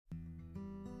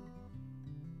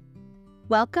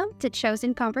Welcome to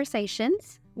Chosen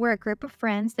Conversations. We're a group of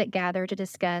friends that gather to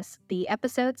discuss the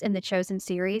episodes in the Chosen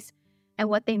series and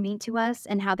what they mean to us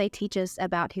and how they teach us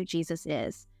about who Jesus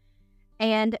is.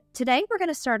 And today we're going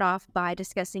to start off by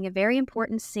discussing a very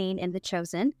important scene in The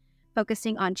Chosen,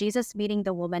 focusing on Jesus meeting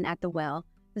the woman at the well.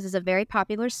 This is a very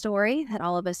popular story that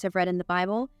all of us have read in the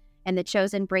Bible, and The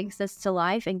Chosen brings this to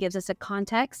life and gives us a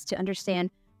context to understand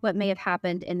what may have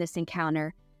happened in this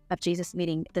encounter of Jesus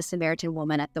meeting the Samaritan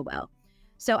woman at the well.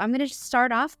 So I'm going to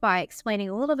start off by explaining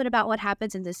a little bit about what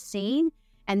happens in this scene,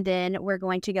 and then we're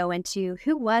going to go into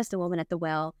who was the woman at the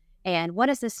well and what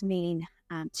does this mean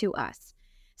to us.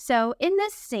 So in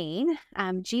this scene,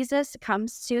 Jesus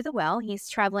comes to the well. He's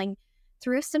traveling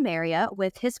through Samaria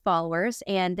with his followers,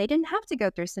 and they didn't have to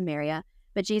go through Samaria,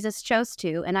 but Jesus chose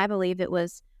to, and I believe it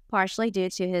was partially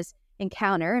due to his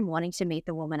encounter and wanting to meet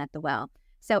the woman at the well.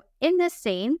 So in this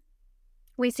scene,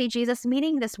 we see Jesus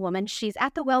meeting this woman. She's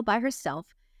at the well by herself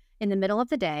in the middle of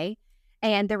the day,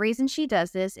 and the reason she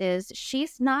does this is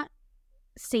she's not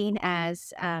seen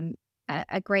as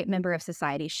a great member of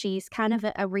society. She's kind of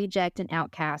a reject, an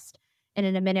outcast, and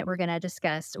in a minute we're going to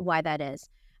discuss why that is.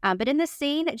 But in this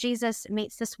scene, Jesus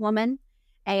meets this woman,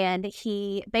 and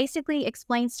he basically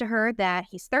explains to her that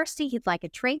he's thirsty, he'd like a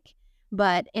drink,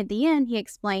 but at the end he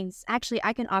explains, actually,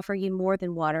 I can offer you more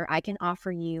than water. I can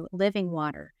offer you living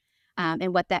water.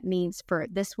 And what that means for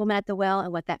this woman at the well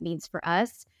and what that means for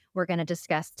us, we're going to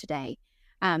discuss today.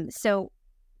 So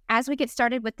as we get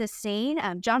started with this scene,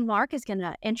 John Mark is going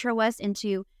to intro us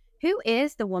into who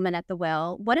is the woman at the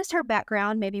well, what is her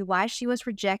background, maybe why she was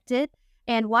rejected,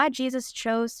 and why Jesus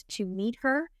chose to meet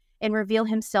her and reveal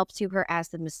himself to her as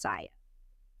the Messiah.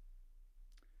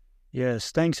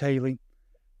 Yes, thanks, Haley.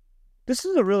 This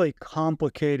is a really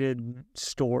complicated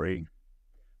story.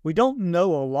 We don't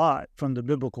know a lot from the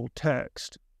biblical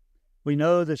text. We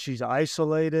know that she's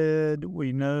isolated.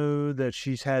 We know that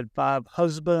she's had 5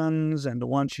 husbands, and the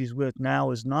one she's with now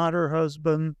is not her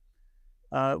husband.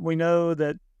 We know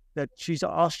that she's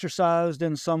ostracized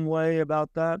in some way about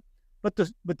that. But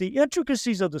the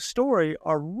intricacies of the story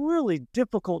are really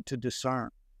difficult to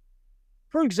discern.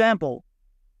 For example,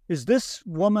 is this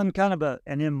woman kind of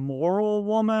an immoral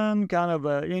woman, kind of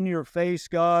a in-your-face,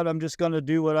 God, I'm just going to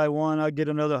do what I want. I'll get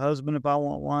another husband if I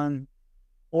want one?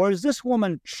 Or is this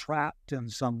woman trapped in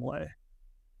some way?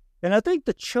 And I think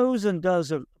The Chosen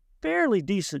does a fairly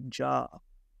decent job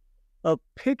of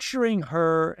picturing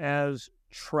her as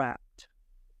trapped.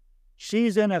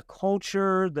 She's in a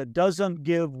culture that doesn't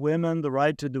give women the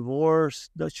right to divorce.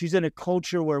 She's in a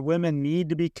culture where women need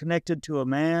to be connected to a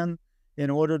man in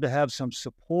order to have some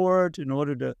support, in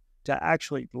order to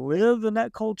actually live in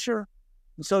that culture.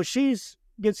 And so she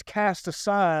gets cast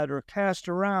aside or cast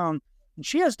around, and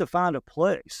she has to find a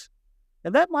place.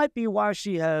 And that might be why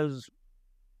she has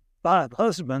 5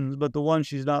 husbands, but the one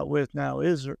she's not with now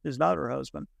is not her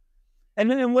husband.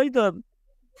 And in a way, the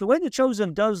way The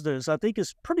Chosen does this, I think,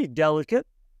 is pretty delicate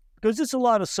because it's a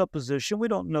lot of supposition. We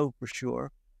don't know for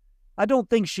sure. I don't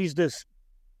think she's this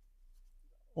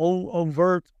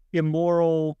overt,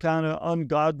 immoral, kind of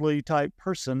ungodly type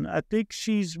person. I think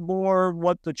she's more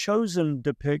what The Chosen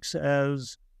depicts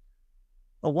as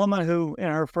a woman who, in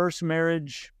her first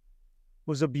marriage,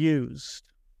 was abused.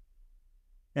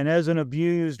 And as an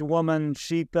abused woman,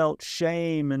 she felt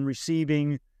shame in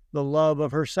receiving the love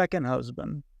of her second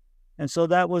husband. And so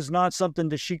that was not something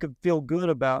that she could feel good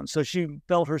about. And so she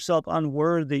felt herself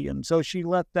unworthy. And so she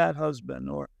left that husband.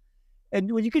 And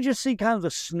you could just see kind of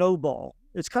the snowball.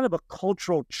 It's kind of a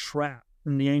cultural trap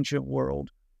in the ancient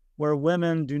world where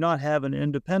women do not have an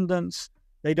independence.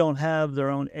 They don't have their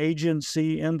own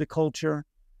agency in the culture.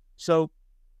 So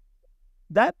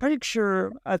that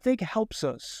picture, I think, helps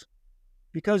us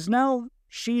because now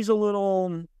she's a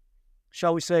little,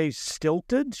 shall we say,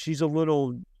 stilted. She's a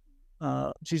little,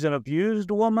 she's an abused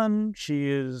woman. She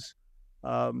is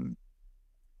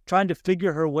trying to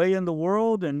figure her way in the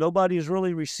world, and nobody is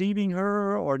really receiving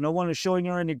her, or no one is showing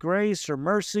her any grace or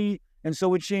mercy. And so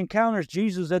when she encounters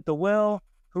Jesus at the well,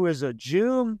 who is a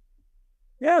Jew,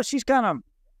 yeah, she's kind of,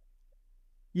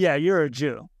 yeah, you're a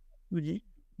Jew.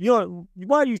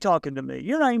 Why are you talking to me?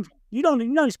 You're not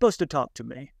even supposed to talk to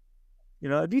me. You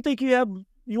know, if you think you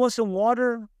want some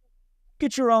water,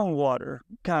 get your own water,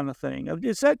 kind of thing.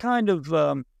 It's that kind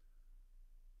of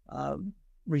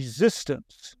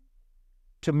resistance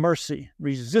to mercy,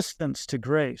 resistance to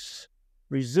grace,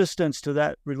 resistance to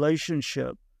that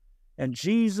relationship. And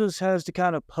Jesus has to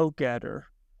kind of poke at her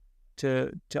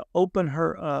to open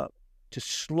her up, to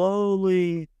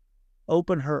slowly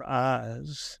open her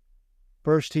eyes.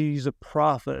 First, he's a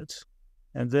prophet,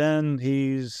 and then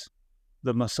he's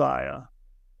the Messiah.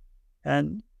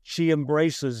 And she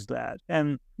embraces that.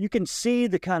 And you can see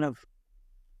the kind of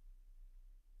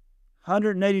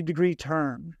 180-degree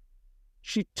turn.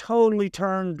 She totally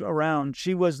turned around.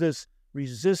 She was this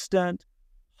resistant,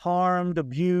 harmed,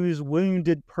 abused,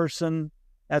 wounded person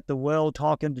at the well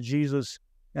talking to Jesus.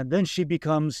 And then she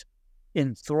becomes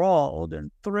enthralled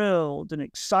and thrilled and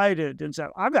excited and said,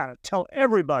 I've got to tell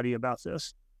everybody about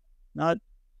this.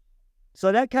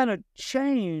 So that kind of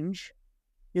change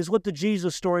is what the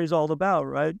Jesus story is all about,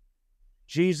 right?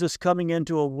 Jesus coming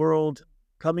into a world,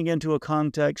 coming into a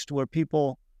context where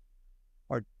people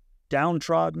are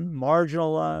downtrodden,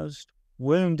 marginalized,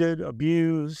 wounded,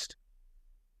 abused.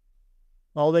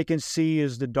 All they can see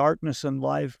is the darkness in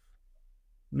life,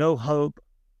 no hope.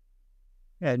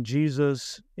 And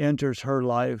Jesus enters her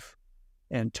life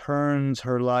and turns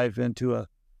her life into a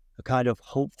kind of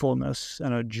hopefulness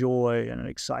and a joy and an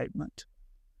excitement.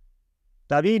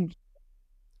 David,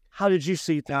 how did you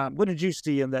see that? What did you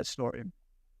see in that story?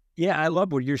 Yeah, I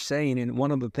love what you're saying. And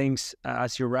one of the things,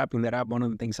 as you're wrapping that up, one of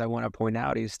the things I want to point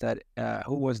out is that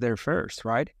who was there first,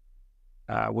 right?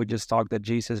 We just talked that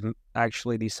Jesus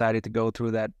actually decided to go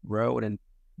through that road and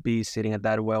be sitting at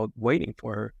that well waiting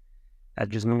for her. That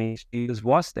just means Jesus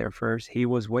was there first. He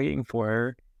was waiting for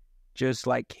her, just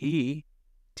like he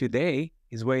today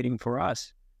is waiting for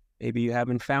us. Maybe you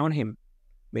haven't found him.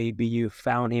 Maybe you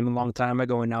found him a long time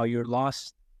ago and now you're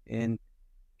lost and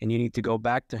you need to go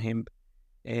back to him.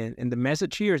 And the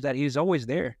message here is that he's always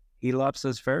there. He loves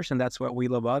us first, and that's why we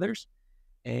love others.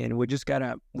 And we just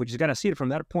gotta see it from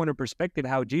that point of perspective,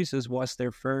 how Jesus was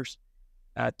there first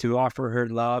to offer her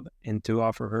love and to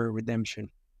offer her redemption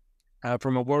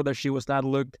from a world that she was not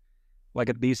looked like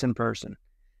a decent person.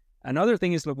 Another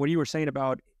thing is what you were saying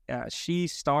about she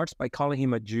starts by calling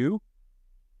him a Jew,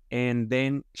 and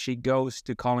then she goes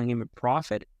to calling him a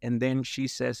prophet, and then she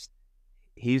says,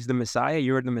 he's the Messiah,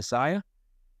 you're the Messiah.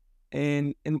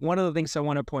 And one of the things I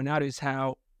want to point out is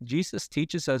how Jesus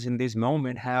teaches us in this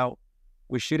moment how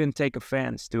we shouldn't take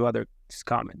offense to others'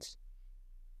 comments.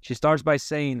 She starts by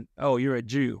saying, oh, you're a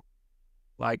Jew.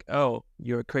 Like, oh,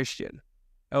 you're a Christian.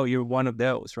 Oh, you're one of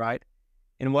those, right?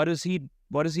 And what does he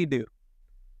do?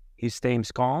 He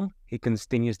stays calm. He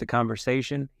continues the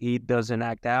conversation. He doesn't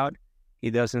act out. He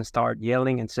doesn't start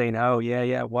yelling and saying, oh,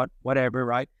 yeah, whatever,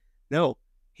 right? No,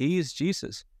 he is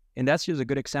Jesus. And that's just a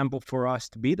good example for us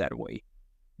to be that way.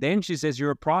 Then she says,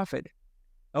 you're a prophet.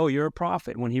 Oh, you're a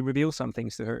prophet, when he reveals some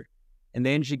things to her. And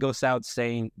then she goes out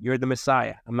saying, you're the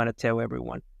Messiah. I'm going to tell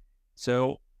everyone.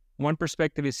 So one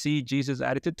perspective is see Jesus'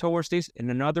 attitude towards this, and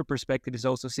another perspective is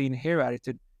also seeing her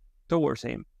attitude towards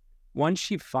him. Once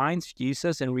she finds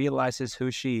Jesus and realizes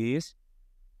who she is,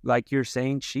 like you're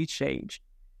saying, she changed.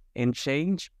 And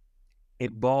change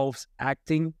involves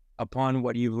acting upon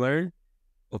what you've learned,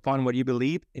 upon what you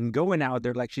believe, and going out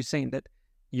there, like she's saying, that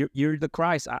you're the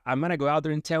Christ. I'm going to go out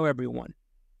there and tell everyone,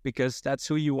 because that's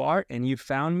who you are, and you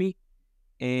found me.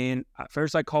 And at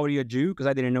first I called you a Jew because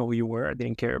I didn't know who you were. I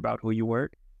didn't care about who you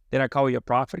were. Then I called you a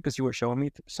prophet because you were showing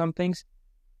me some things.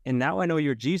 And now I know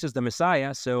you're Jesus, the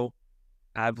Messiah. So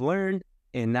I've learned,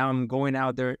 and now I'm going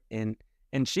out there, and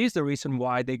she's the reason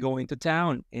why they go into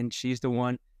town, and she's the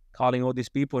one calling all these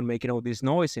people and making all this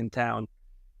noise in town.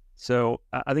 So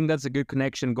I think that's a good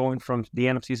connection going from the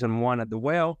end of season 1 at the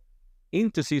well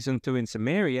into season 2 in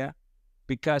Samaria,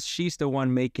 because she's the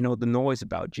one making all the noise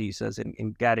about Jesus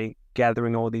and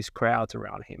gathering all these crowds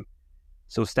around him.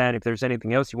 So Stan, if there's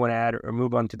anything else you want to add or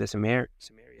move on to the Samaria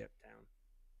town.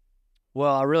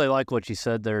 Well, I really like what you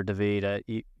said there, David.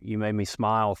 You made me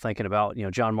smile thinking about,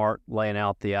 John Mark laying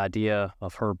out the idea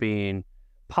of her being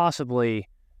possibly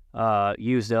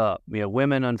used up.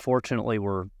 Women, unfortunately,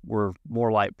 were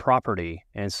more like property.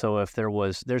 And so if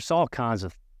there's all kinds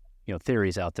of,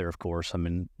 theories out there, of course. I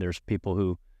mean, there's people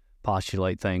who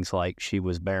postulate things like she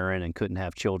was barren and couldn't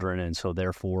have children, and so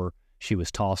therefore she was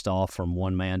tossed off from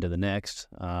one man to the next.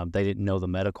 They didn't know the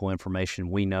medical information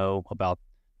we know about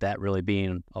that really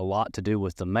being a lot to do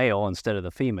with the male instead of the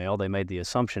female. They made the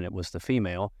assumption it was the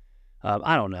female.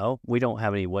 I don't know. We don't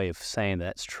have any way of saying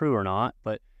that's true or not,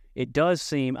 but it does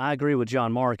seem, I agree with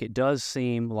John Mark, it does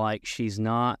seem like she's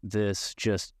not this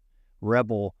just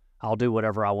rebel, I'll do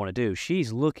whatever I want to do.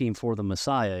 She's looking for the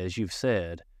Messiah, as you've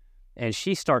said, and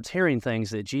she starts hearing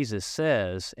things that Jesus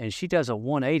says, and she does a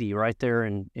 180 right there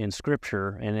in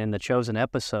Scripture. And in the Chosen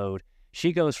episode,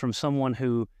 she goes from someone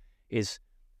who is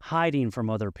hiding from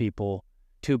other people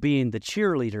to being the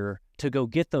cheerleader to go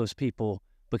get those people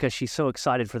because she's so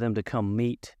excited for them to come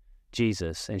meet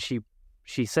Jesus. And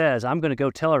she says, I'm going to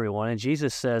go tell everyone. And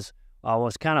Jesus says, I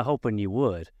was kind of hoping you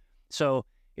would. So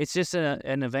it's just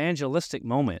an evangelistic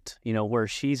moment, where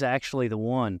she's actually the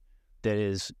one that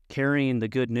is carrying the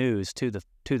good news to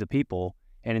the people.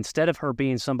 And instead of her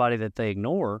being somebody that they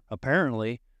ignore,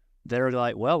 apparently, they're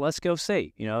like, well, let's go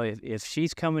see. If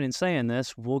she's coming and saying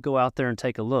this, we'll go out there and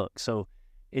take a look. So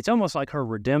it's almost like her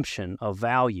redemption of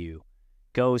value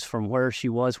goes from where she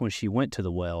was when she went to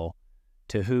the well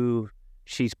to who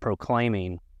she's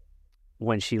proclaiming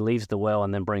when she leaves the well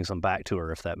and then brings them back to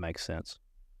her, if that makes sense.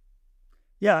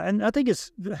 Yeah, and I think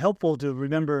it's helpful to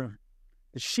remember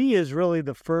that she is really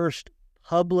the first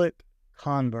public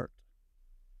convert.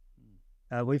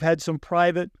 We've had some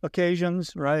private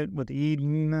occasions, right, with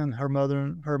Eden and her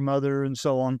mother, and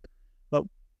so on. But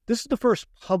this is the first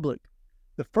public,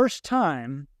 the first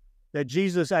time that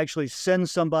Jesus actually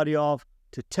sends somebody off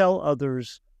to tell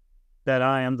others that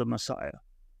I am the Messiah.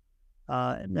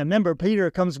 And remember, Peter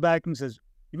comes back and says,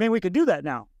 "You mean we could do that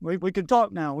now? We can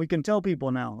talk now. We can tell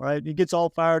people now," right? He gets all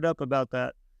fired up about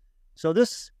that. So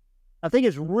this, I think,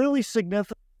 is really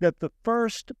significant that the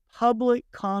first public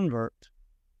convert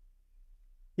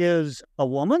is a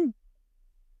woman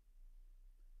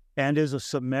and is a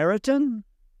Samaritan,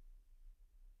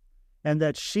 and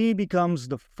that she becomes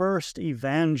the first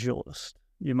evangelist,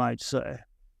 you might say.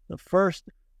 The first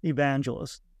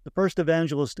evangelist. The first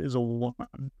evangelist is a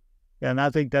woman. And I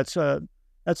think that's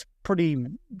pretty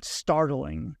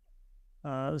startling,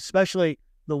 especially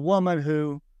the woman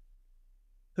who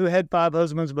had 5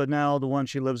 husbands, but now the one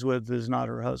she lives with is not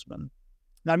her husband.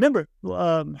 Now remember,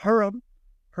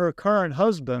 her current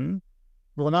husband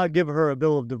will not give her a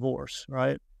bill of divorce,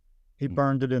 right? He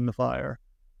burned it in the fire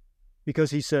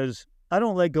because he says, "I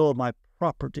don't let go of my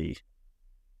property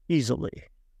easily."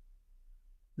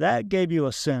 That gave you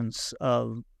a sense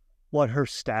of what her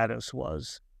status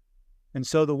was. And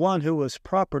so the one who was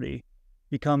property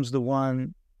becomes the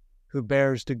one who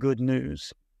bears the good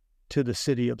news to the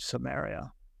city of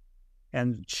Samaria.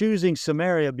 And choosing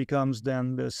Samaria becomes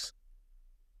then this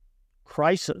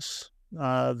crisis,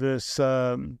 this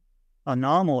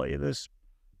anomaly,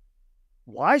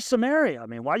 why Samaria? I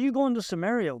mean, why are you going to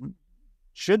Samaria?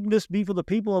 Shouldn't this be for the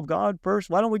people of God first?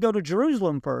 Why don't we go to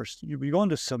Jerusalem first? You're going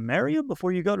to Samaria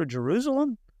before you go to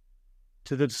Jerusalem?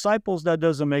 To the disciples, that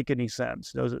doesn't make any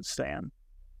sense, does it, Stan?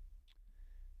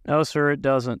 No, sir, it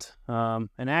doesn't. And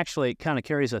actually, it kind of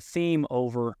carries a theme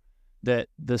over that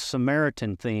the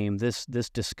Samaritan theme, this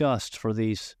disgust for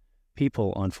these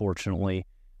people, unfortunately,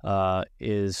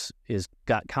 is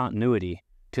got continuity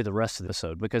to the rest of the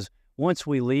episode. Because once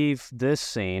we leave this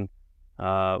scene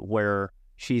where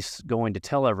she's going to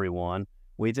tell everyone,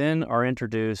 we then are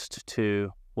introduced to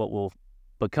what will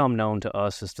become known to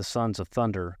us as the Sons of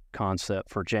Thunder concept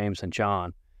for James and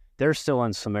John. They're still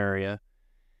in Samaria,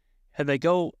 and they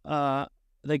go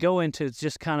into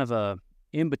just kind of a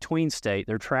in-between state.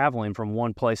 They're traveling from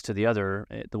one place to the other.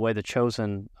 The way The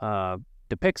Chosen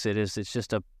depicts it is it's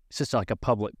just like a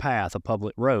public path, a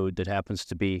public road that happens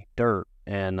to be dirt.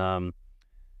 And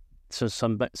so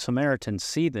some Samaritans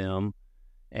see them,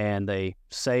 and they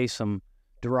say some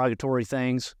derogatory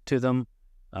things to them.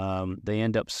 They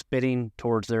end up spitting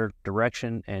towards their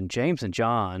direction, and James and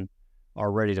John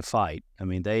are ready to fight. I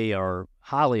mean, they are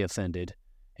highly offended,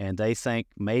 and they think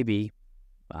maybe,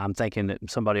 I'm thinking that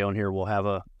somebody on here will have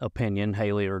a opinion,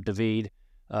 Haley or David,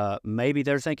 maybe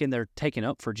they're thinking they're taking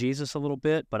up for Jesus a little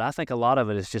bit, but I think a lot of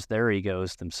it is just their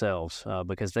egos themselves,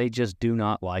 because they just do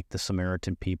not like the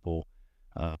Samaritan people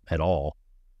at all.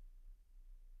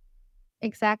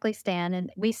 Exactly, Stan.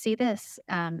 And we see this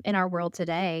in our world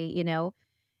today.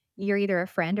 You're either a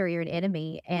friend or you're an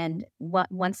enemy. And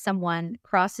once someone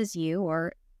crosses you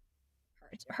or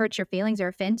hurts your feelings or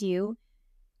offends you,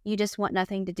 you just want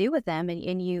nothing to do with them.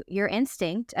 And your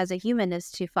instinct as a human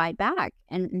is to fight back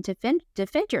and to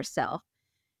defend yourself.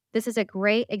 This is a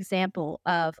great example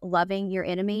of loving your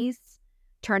enemies,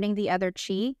 turning the other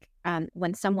cheek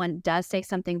when someone does say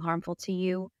something harmful to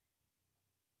you,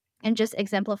 and just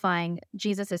exemplifying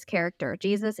Jesus's character.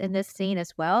 Jesus in this scene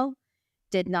as well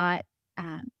did not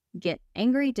get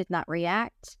angry, did not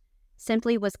react,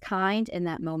 simply was kind in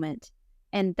that moment.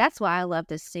 And that's why I love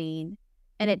this scene.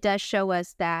 And it does show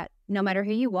us that no matter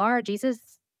who you are,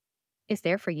 Jesus is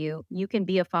there for you. You can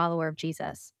be a follower of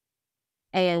Jesus.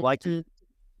 And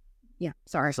yeah,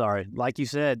 sorry. Like you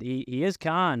said, he is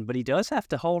kind, but he does have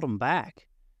to hold them back.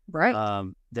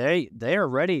 Right. They are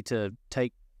ready to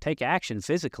take action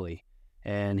physically,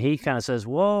 and he kind of says,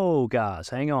 "Whoa, guys,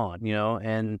 hang on,"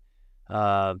 and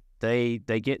they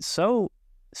get so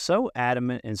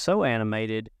adamant and so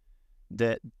animated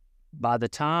that by the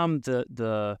time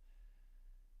the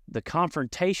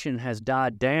confrontation has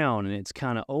died down and it's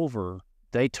kind of over,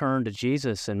 they turn to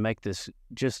Jesus and make this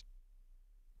just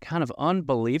kind of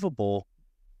unbelievable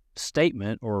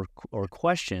statement or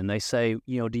question. They say,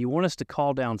 do you want us to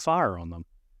call down fire on them?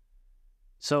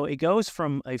 So it goes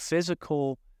from a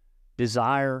physical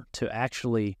desire to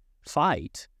actually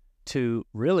fight to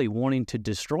really wanting to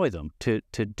destroy them, to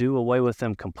do away with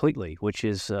them completely, which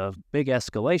is a big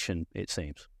escalation, it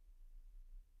seems.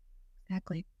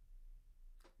 Exactly.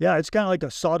 Yeah, it's kind of like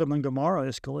a Sodom and Gomorrah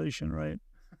escalation, right?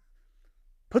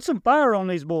 Put some fire on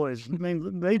these boys. I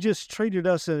mean, they just treated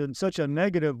us in such a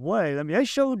negative way. I mean, they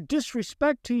showed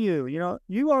disrespect to you.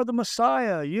 You are the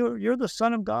Messiah. You're the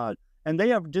Son of God, and they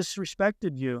have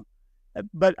disrespected you.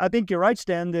 But I think you're right,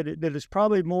 Stan, that it's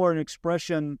probably more an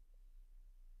expression,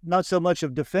 not so much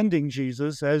of defending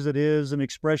Jesus as it is an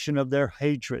expression of their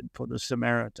hatred for the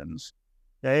Samaritans.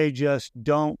 They just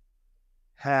don't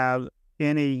have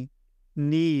any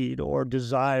need or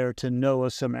desire to know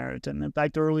a Samaritan. In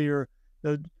fact, earlier,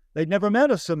 they'd never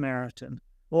met a Samaritan.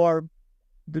 Or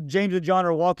James and John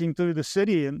are walking through the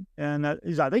city, and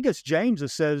I think it's James that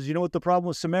says, you know what the problem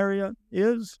with Samaria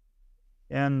is?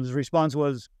 And his response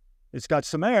was, it's got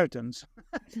Samaritans.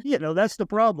 That's the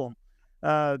problem.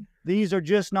 These are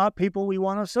just not people we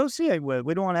want to associate with.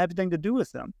 We don't want to have anything to do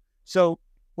with them. So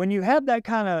when you have that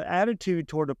kind of attitude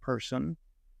toward a person,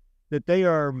 that they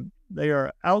are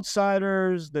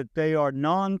outsiders, that they are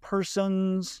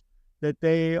non-persons, that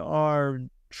they are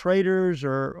traitors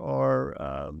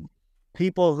or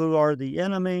people who are the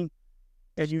enemy,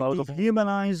 and you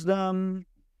dehumanize them,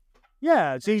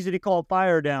 yeah, it's easy to call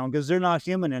fire down because they're not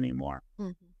human anymore.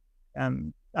 Mm-hmm.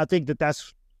 And I think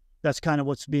that's kind of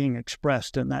what's being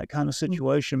expressed in that kind of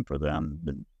situation for them,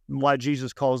 and why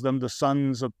Jesus calls them the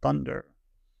sons of thunder.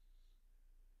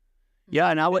 Yeah,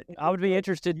 and I would be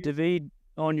interested, David,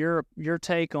 on your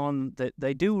take on that.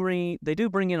 They do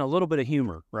bring in a little bit of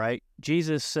humor, right?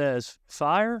 Jesus says,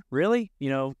 "Fire, really?"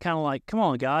 Kind of like, "Come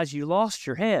on, guys, you lost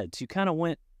your heads. You kind of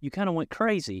went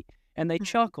crazy," and they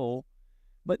chuckle.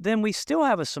 But then we still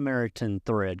have a Samaritan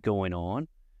thread going on,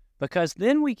 because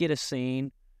then we get a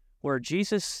scene where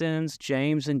Jesus sends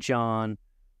James and John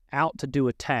out to do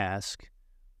a task,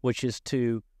 which is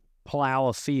to plow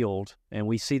a field, and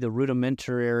we see the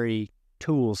rudimentary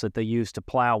tools that they use to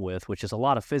plow with, which is a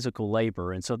lot of physical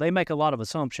labor. And so they make a lot of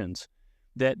assumptions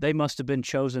that they must have been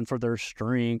chosen for their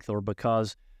strength, or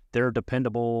because they're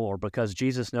dependable, or because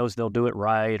Jesus knows they'll do it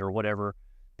right, or whatever,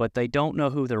 but they don't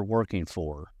know who they're working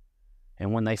for.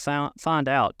 And when they find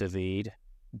out, David,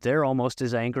 they're almost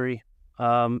as angry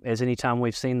as any time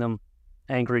we've seen them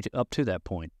angry up to that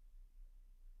point.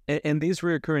 And this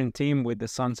recurring theme with the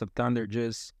Sons of Thunder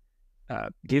just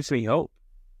gives me hope.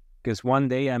 Because one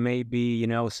day I may be,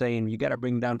 saying, you got to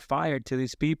bring down fire to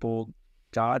these people.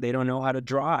 God, they don't know how to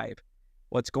drive.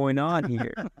 What's going on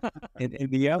here? and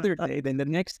the other day, then the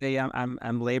next day,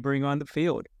 I'm laboring on the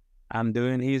field. I'm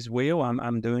doing His will.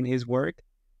 I'm doing His work.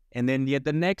 And then yet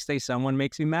the next day, someone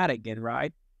makes me mad again,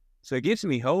 right? So it gives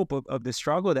me hope of the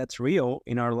struggle that's real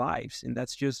in our lives. And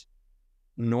that's just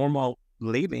normal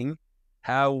living,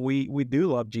 how we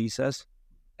do love Jesus.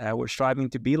 We're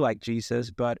striving to be like Jesus,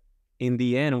 but in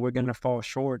the end, we're going to fall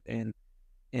short. And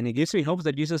it gives me hope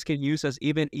that Jesus can use us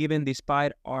even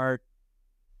despite our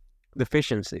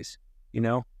deficiencies,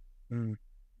 Mm.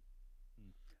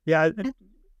 Yeah,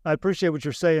 I appreciate what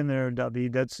you're saying there,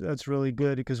 David. That's really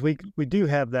good, because we do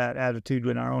have that attitude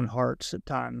in our own hearts at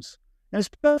times. And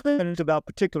especially when it's about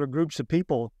particular groups of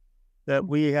people that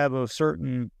we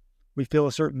feel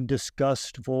a certain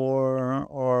disgust for,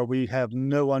 or we have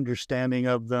no understanding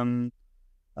of them.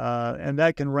 And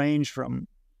that can range from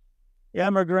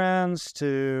immigrants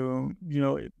to,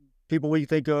 people we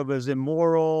think of as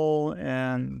immoral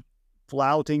and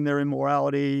flouting their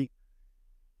immorality.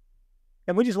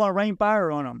 And we just want to rain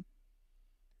fire on them.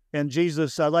 And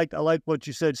Jesus, I like what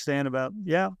you said, Stan, about,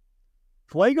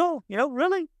 fuego,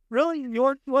 really?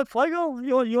 You want fuego?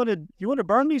 You want to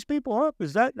burn these people up?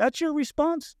 That's your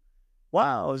response?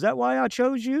 Wow, is that why I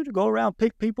chose you to go around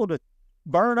pick people to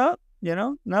burn up?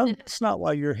 No, that's not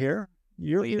why you're here.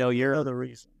 You're another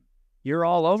reason. You're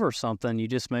all over something you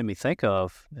just made me think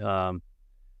of,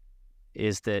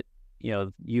 is that,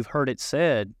 you've heard it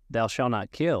said, thou shalt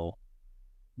not kill.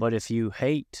 But if you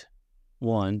hate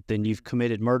one, then you've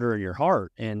committed murder in your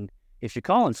heart. And if you're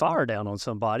calling fire down on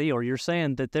somebody, or you're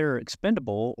saying that they're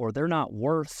expendable, or they're not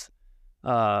worth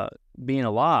being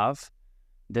alive,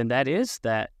 then that is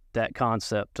that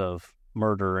concept of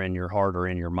murder in your heart or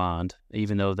in your mind,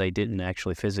 even though they didn't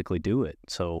actually physically do it.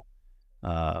 So,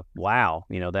 wow,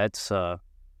 that's a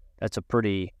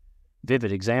pretty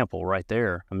vivid example right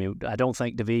there. I mean, I don't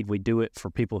think, David, we do it for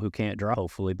people who can't drive,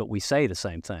 hopefully, but we say the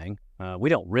same thing. We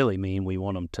don't really mean we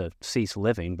want them to cease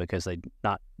living because they're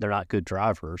not good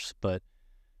drivers, but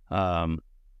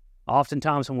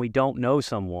Oftentimes when we don't know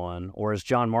someone, or as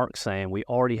John Mark's saying, we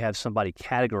already have somebody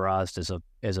categorized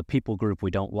as a people group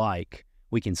we don't like,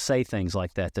 we can say things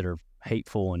like that are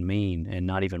hateful and mean and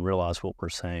not even realize what we're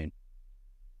saying.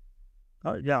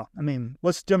 Yeah, I mean,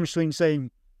 what's the difference between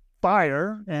saying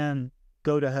fire and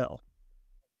go to hell?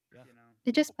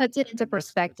 It just puts it into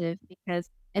perspective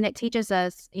and it teaches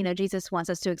us, Jesus wants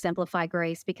us to exemplify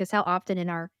grace, because how often in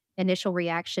our initial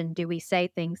reaction do we say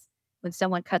things when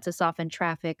someone cuts us off in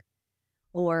traffic,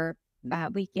 or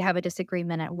we have a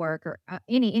disagreement at work, or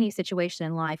any situation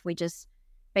in life, we just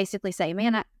basically say,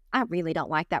 man, I really don't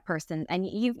like that person. And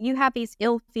you have these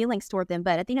ill feelings toward them.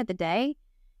 But at the end of the day,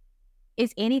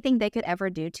 is anything they could ever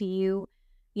do to you,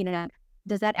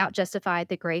 does that out-justify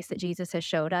the grace that Jesus has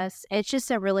showed us? It's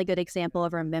just a really good example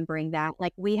of remembering that.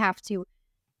 Like, we have to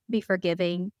be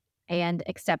forgiving and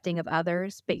accepting of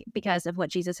others because of what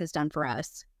Jesus has done for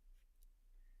us.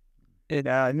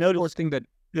 I noticed thing that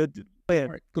you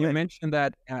mentioned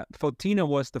that Fotina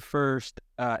was the first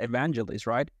evangelist,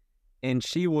 right? And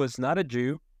she was not a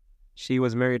Jew. She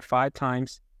was married 5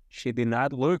 times. She did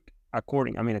not look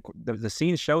according. I mean, the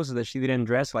scene shows us that she didn't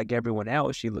dress like everyone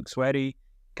else. She looked sweaty,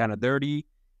 kind of dirty,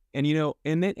 and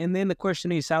and then the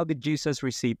question is, how did Jesus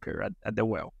receive her at the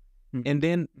well? Mm-hmm. And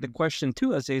then the question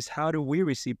to us is, how do we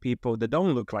receive people that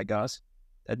don't look like us,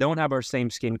 that don't have our same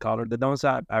skin color, that don't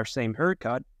have our same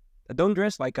haircut, that don't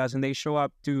dress like us, and they show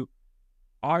up to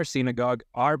our synagogue,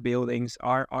 our buildings,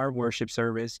 our worship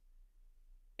service,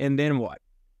 and then what?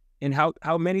 And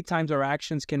how many times our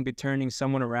actions can be turning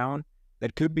someone around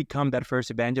that could become that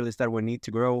first evangelist that we need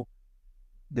to grow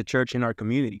the church in our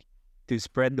community, to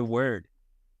spread the word.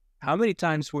 How many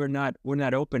times we're not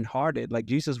open-hearted like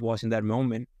Jesus was in that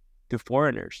moment to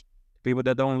foreigners, people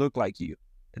that don't look like you,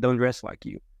 that don't dress like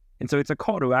you. And so it's a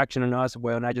call to action on us as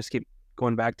well. And I just keep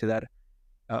going back to that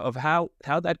of how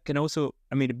that can also,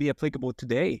 be applicable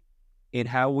today in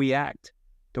how we act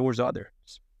towards others.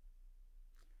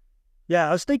 Yeah,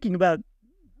 I was thinking about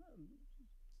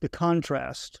the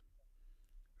contrast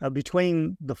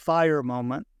between the fire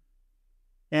moment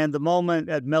and the moment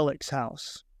at Melech's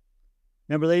house.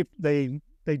 Remember, they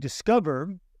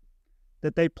discover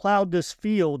that they plowed this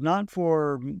field not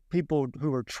for people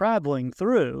who were traveling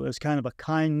through as kind of a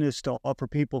kindness to offer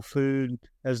people food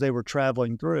as they were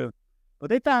traveling through, but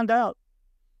they found out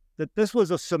that this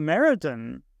was a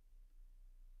Samaritan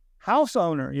house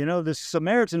owner, this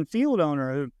Samaritan field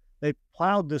owner who they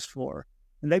plowed this for,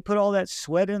 and they put all that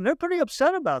sweat in. They're pretty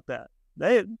upset about that.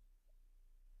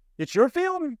 It's your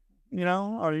field,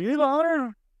 are you the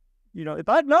owner? If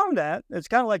I'd known that, it's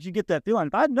kind of like you get that feeling.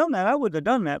 If I'd known that, I would have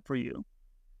done that for you.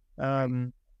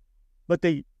 But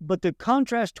the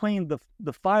contrast between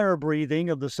the fire breathing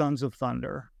of the sons of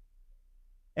thunder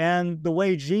and the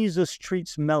way Jesus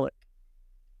treats Melech.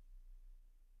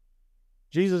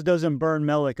 Jesus doesn't burn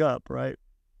Melech up, right?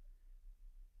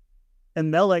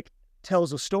 And Melech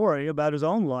tells a story about his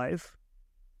own life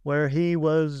where he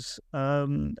was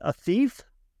a thief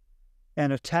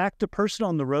and attacked a person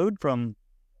on the road from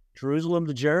Jerusalem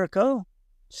to Jericho,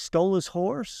 stole his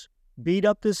horse, beat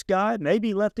up this guy,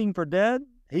 maybe left him for dead.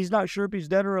 He's not sure if he's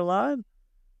dead or alive.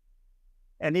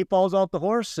 And he falls off the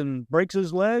horse and breaks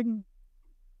his leg.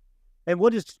 And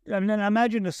then I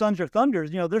imagine the Sons of Thunder,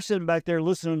 they're sitting back there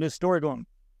listening to this story going,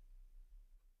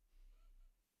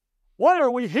 why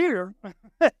are we here?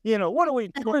 What are we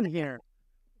doing here?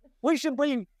 We should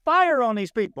bring fire on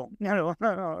these people.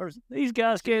 These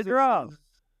guys can't drive.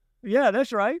 Yeah,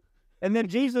 that's right. And then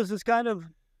Jesus is kind of,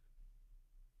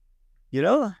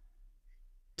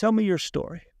 tell me your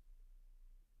story.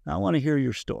 I want to hear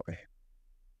your story.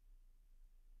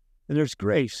 And there's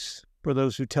grace for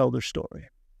those who tell their story.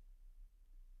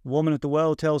 The woman at the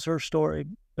well tells her story,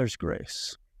 there's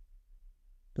grace.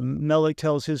 The Melech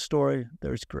tells his story,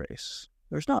 there's grace.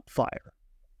 There's not fire.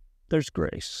 There's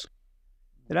grace.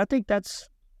 And I think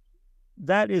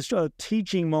that is a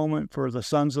teaching moment for the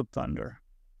Sons of Thunder.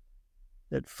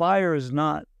 That fire is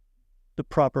not the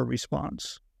proper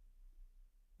response.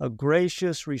 A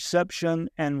gracious reception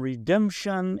and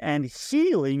redemption and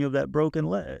healing of that broken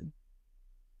leg.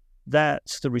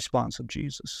 That's the response of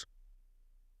Jesus.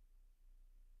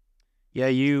 Yeah,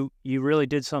 you really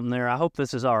did something there. I hope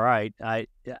this is all right. I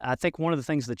think one of the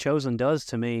things The Chosen does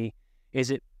to me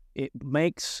is it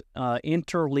makes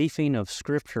interleafing of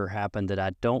Scripture happen that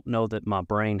I don't know that my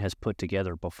brain has put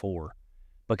together before,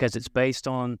 because it's based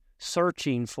on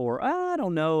searching for, I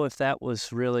don't know if that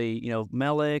was really,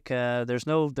 Melech. There's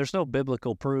no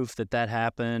biblical proof that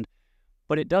happened,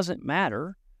 but it doesn't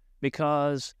matter,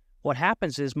 because what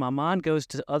happens is my mind goes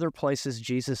to other places.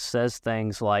 Jesus says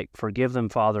things like, forgive them,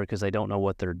 Father, because they don't know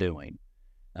what they're doing.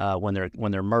 when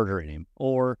they're murdering him,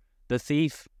 or the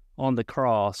thief on the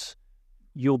cross,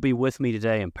 you'll be with me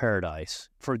today in paradise,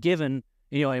 forgiven.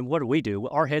 And what do?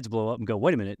 Our heads blow up and go,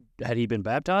 wait a minute, had he been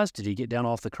baptized? Did he get down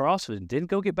off the cross and didn't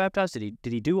go get baptized? Did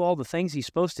he do all the things he's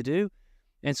supposed to do?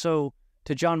 And so,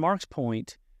 to John Mark's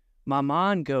point, my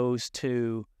mind goes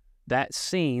to that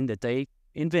scene that they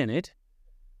invented.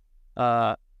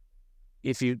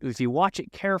 If you watch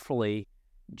it carefully,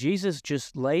 Jesus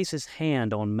just lays his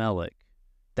hand on Melech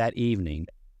that evening,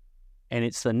 and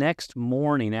it's the next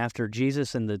morning after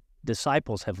Jesus and the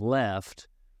disciples have left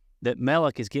that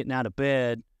Melech is getting out of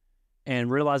bed and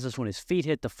realizes when his feet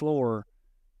hit the floor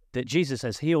that Jesus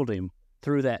has healed him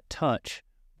through that touch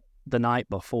the night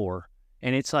before.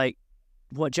 And it's like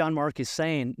what John Mark is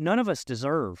saying, none of us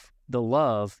deserve the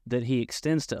love that he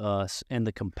extends to us, and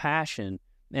the compassion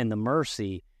and the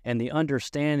mercy and the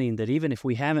understanding that even if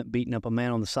we haven't beaten up a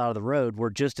man on the side of the road, we're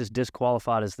just as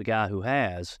disqualified as the guy who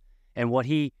has. And what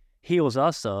he heals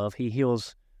us of, he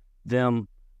heals them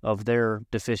of their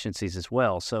deficiencies as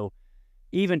well. So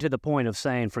even to the point of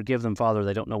saying, forgive them, Father,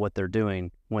 they don't know what they're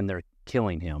doing, when they're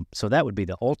killing him. So that would be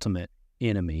the ultimate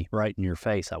enemy right in your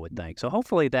face, I would think. So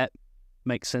hopefully that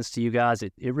makes sense to you guys.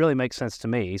 It really makes sense to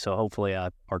me. So hopefully I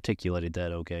articulated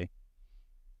that okay.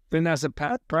 Then as a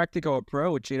practical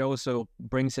approach, it also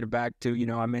brings it back to,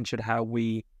 I mentioned how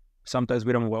sometimes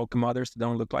we don't welcome others that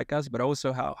don't look like us, but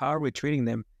also how are we treating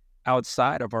them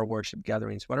outside of our worship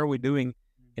gatherings? What are we doing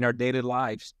in our daily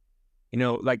lives?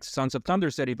 Like Sons of Thunder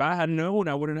said, if I had known,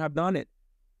 I wouldn't have done it.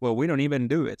 Well, we don't even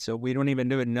do it. So we don't even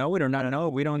do it. Know it or not know,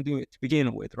 we don't do it to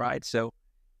begin with, right? So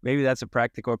maybe that's a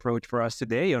practical approach for us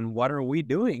today on what are we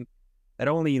doing, not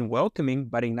only in welcoming,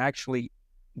 but in actually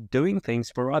doing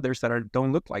things for others that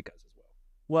don't look like us as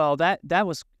well. Well, that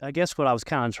was, I guess, what I was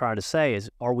kind of trying to say is,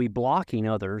 are we blocking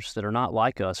others that are not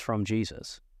like us from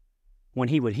Jesus? When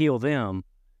he would heal them,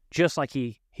 just like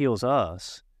he heals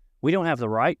us, we don't have the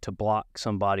right to block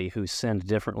somebody who sinned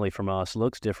differently from us,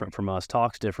 looks different from us,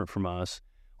 talks different from us,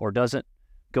 or doesn't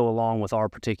go along with our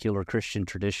particular Christian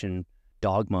tradition,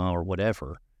 dogma, or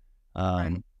whatever.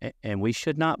 And we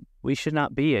should not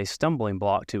be a stumbling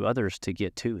block to others to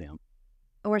get to him,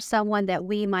 or someone that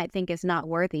we might think is not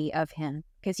worthy of him.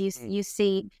 Because you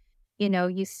see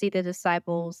the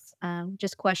disciples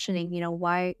just questioning,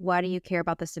 why do you care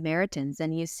about the Samaritans?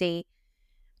 And you see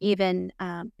even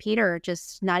Peter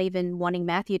just not even wanting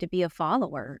Matthew to be a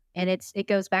follower. And it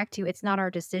goes back to, it's not our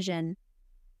decision,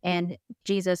 and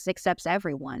Jesus accepts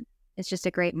everyone. It's just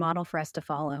a great model for us to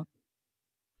follow.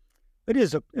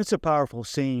 It's a powerful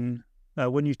scene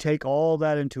when you take all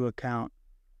that into account.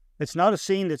 It's not a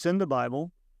scene that's in the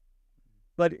Bible,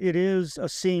 but it is a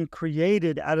scene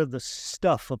created out of the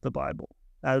stuff of the Bible,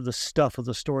 out of the stuff of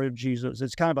the story of Jesus.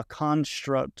 It's kind of a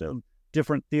construct of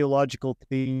different theological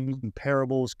themes and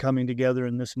parables coming together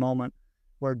in this moment,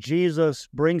 where Jesus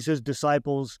brings his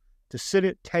disciples to sit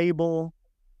at table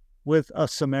with a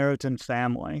Samaritan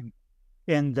family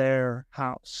in their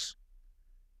house.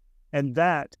 And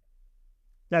that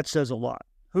says a lot.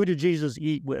 Who did Jesus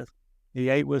eat with? He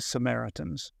ate with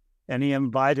Samaritans, and he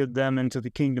invited them into the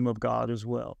kingdom of God as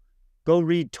well. Go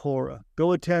read Torah.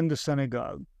 Go attend the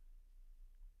synagogue.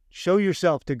 Show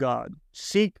yourself to God.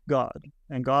 Seek God,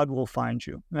 and God will find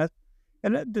you.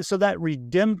 So that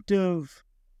redemptive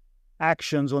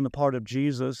actions on the part of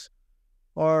Jesus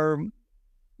are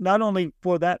not only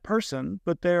for that person,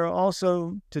 but they're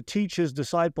also to teach his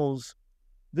disciples,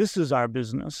 this is our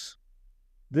business.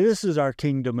 This is our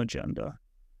kingdom agenda.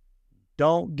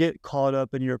 Don't get caught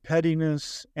up in your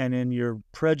pettiness and in your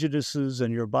prejudices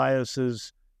and your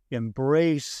biases.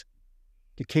 Embrace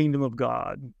the kingdom of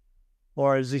God.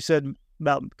 Or as he said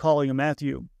about calling him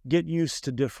Matthew, get used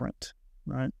to different,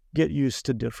 right? Get used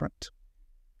to different.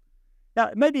 Now,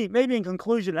 maybe in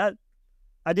conclusion,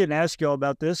 I didn't ask y'all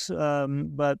about this,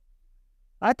 but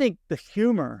I think the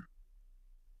humor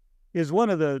is one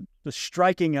of the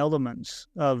striking elements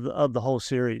of the whole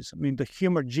series. I mean, the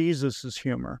humor, Jesus'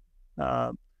 humor.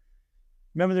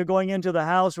 Remember, they're going into the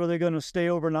house where they're going to stay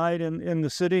overnight in the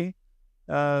city,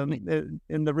 in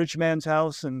the rich man's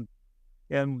house, and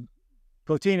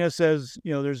Plotina says, I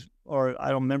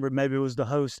don't remember, maybe it was the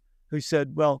host who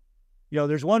said, well,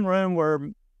 there's one room where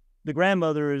the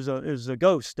grandmother is a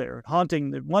ghost there,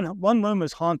 haunting. One room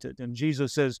is haunted, and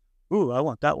Jesus says, ooh, I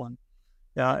want that one.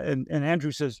 And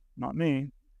Andrew says, not me.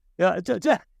 Yeah,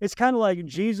 it's kind of like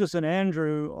Jesus and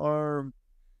Andrew are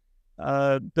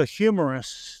the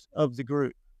humorists of the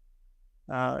group.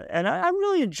 And I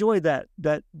really enjoy that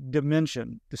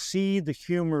dimension, to see the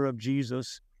humor of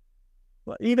Jesus.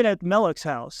 Even at Melech's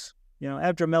house,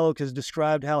 after Melech has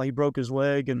described how he broke his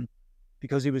leg and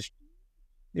because he was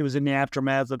It was in the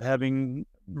aftermath of having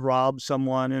robbed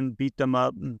someone and beat them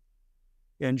up.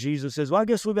 And Jesus says, well, I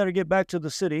guess we better get back to the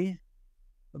city.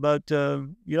 But,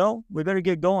 we better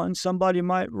get going. Somebody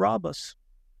might rob us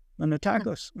and attack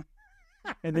us.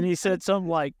 And then he said something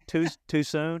like, too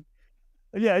soon?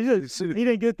 Yeah, he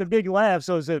didn't get the big laugh,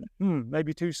 so he said,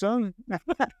 maybe too soon.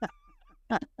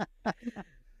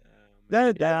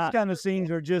 Those kind of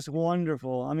scenes are just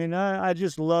wonderful. I mean, I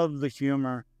just love the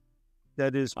humor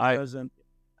that is present.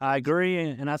 I agree,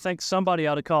 and I think somebody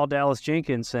ought to call Dallas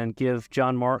Jenkins and give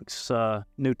John Mark's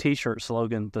new T-shirt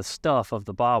slogan, "The stuff of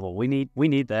the Bible." We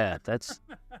need that. That's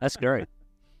great.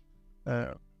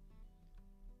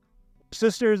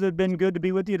 Sisters, it's been good to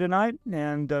be with you tonight,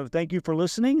 and thank you for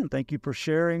listening, and thank you for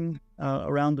sharing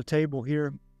around the table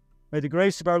here. May the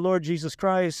grace of our Lord Jesus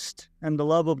Christ and the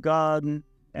love of God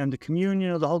and the communion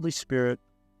of the Holy Spirit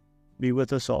be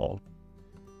with us all.